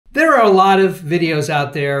There are a lot of videos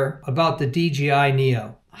out there about the DJI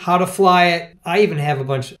Neo, how to fly it. I even have a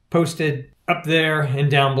bunch posted up there and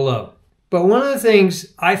down below. But one of the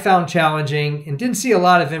things I found challenging and didn't see a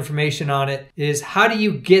lot of information on it is how do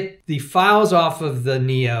you get the files off of the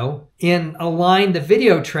Neo and align the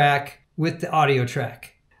video track with the audio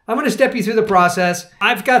track. I'm going to step you through the process.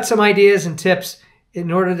 I've got some ideas and tips in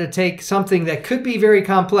order to take something that could be very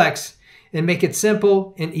complex and make it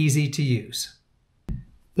simple and easy to use.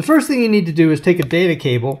 The first thing you need to do is take a data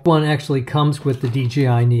cable. One actually comes with the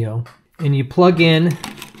DJI Neo. And you plug in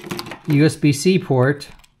the USB-C port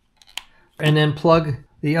and then plug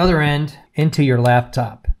the other end into your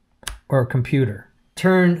laptop or computer.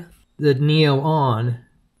 Turn the Neo on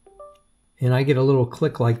and I get a little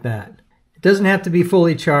click like that. It doesn't have to be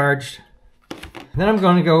fully charged. Then I'm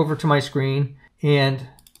going to go over to my screen and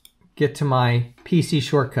get to my PC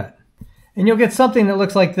shortcut. And you'll get something that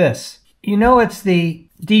looks like this. You know it's the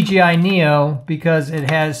DJI Neo because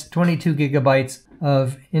it has 22 gigabytes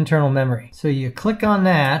of internal memory. So you click on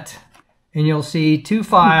that and you'll see two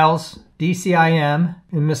files, DCIM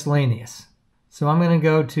and miscellaneous. So I'm going to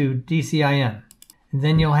go to DCIM. And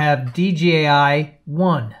then you'll have DJI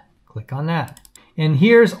 1. Click on that. And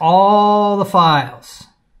here's all the files.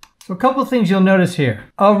 So a couple of things you'll notice here.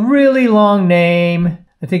 A really long name.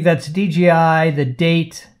 I think that's DJI, the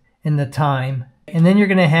date, and the time. And then you're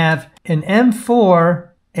going to have an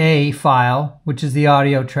M4A file, which is the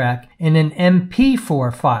audio track, and an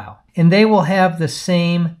MP4 file. And they will have the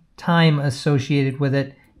same time associated with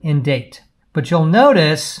it and date. But you'll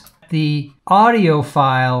notice the audio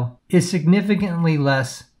file is significantly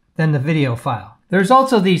less than the video file. There's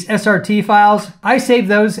also these SRT files. I save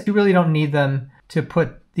those. You really don't need them to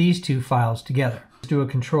put these two files together. Do a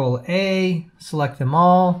Control A, select them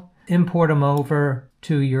all, import them over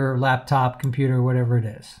to your laptop, computer, whatever it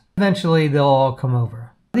is. Eventually they'll all come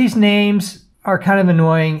over. These names are kind of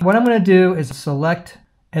annoying. What I'm going to do is select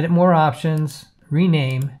Edit More Options,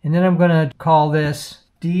 rename, and then I'm going to call this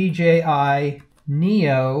DJI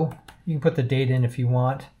Neo. You can put the date in if you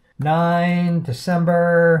want. 9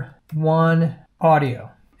 December 1 audio.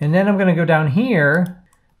 And then I'm going to go down here,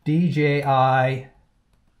 DJI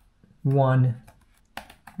 1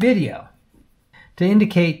 video, to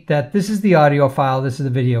indicate that this is the audio file, this is the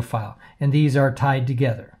video file, and these are tied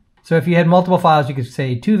together. So if you had multiple files, you could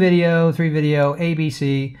say 2 video, 3 video,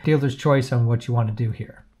 ABC, dealer's choice on what you want to do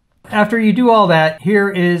here. After you do all that,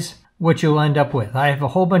 here is what you'll end up with. I have a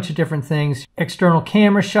whole bunch of different things. External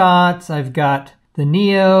camera shots, I've got the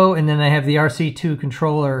Neo, and then I have the RC2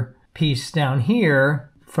 controller piece down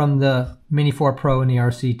here from the Mini 4 Pro and the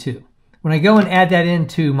RC2. When I go and add that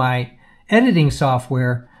into my editing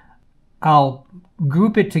software, I'll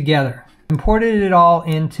group it together. Imported it all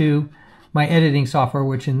into my editing software,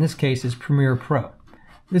 which in this case is Premiere Pro.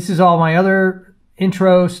 This is all my other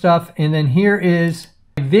intro stuff, and then here is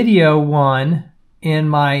video 1 and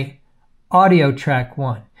my audio track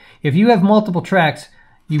 1. If you have multiple tracks,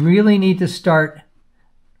 you really need to start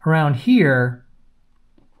around here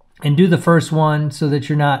and do the first one so that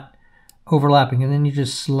you're not overlapping, and then you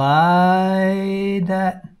just slide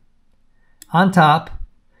that on top.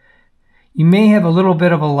 You may have a little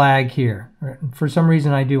bit of a lag here. For some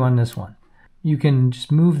reason I do on this one. You can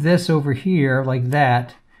just move this over here like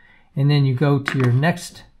that, and then you go to your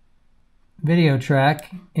next video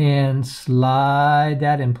track and slide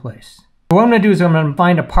that in place. What I'm going to do is I'm going to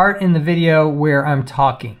find a part in the video where I'm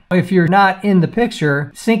talking. If you're not in the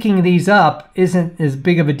picture, syncing these up isn't as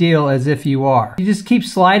big of a deal as if you are. You just keep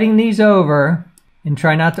sliding these over and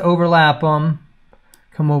try not to overlap them.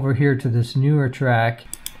 Come over here to this newer track.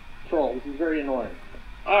 This is very annoying.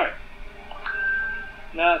 Alright.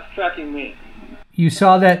 Now it's tracking me. You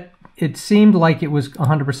saw that it seemed like it was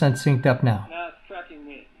 100% synced up now. Now it's tracking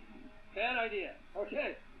me. Bad idea.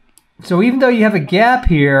 Okay. So even though you have a gap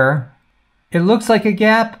here, it looks like a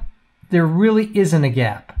gap. There really isn't a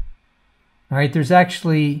gap. Alright, there's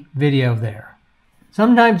actually video there.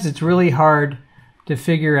 Sometimes it's really hard to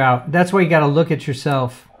figure out. That's why you got to look at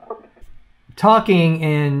yourself. Talking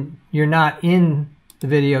and you're not in the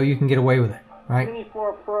video, you can get away with it, right? Mini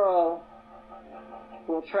 4 Pro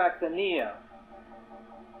will track the Neo.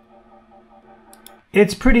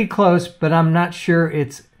 It's pretty close, but I'm not sure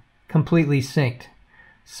it's completely synced.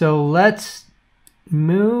 So let's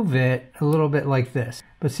move it a little bit like this.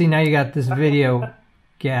 But see, now you got this video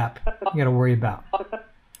gap you got to worry about.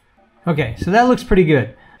 Okay, so that looks pretty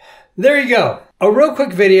good. There you go. A real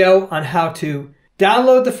quick video on how to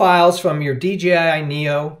download the files from your DJI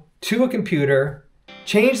Neo to a computer,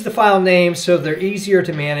 change the file names so they're easier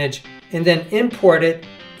to manage, and then import it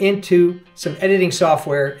into some editing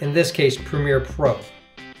software, in this case Premiere Pro.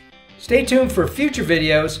 Stay tuned for future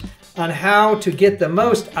videos on how to get the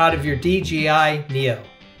most out of your DJI Neo.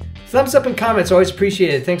 Thumbs up and comments, always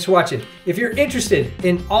appreciated. Thanks for watching. If you're interested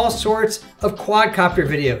in all sorts of quadcopter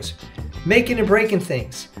videos, making and breaking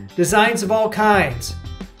things, designs of all kinds,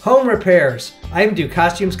 home repairs, I even do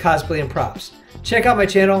costumes, cosplay, and props. Check out my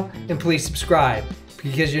channel and please subscribe,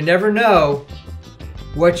 because you never know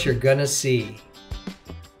what you're gonna see.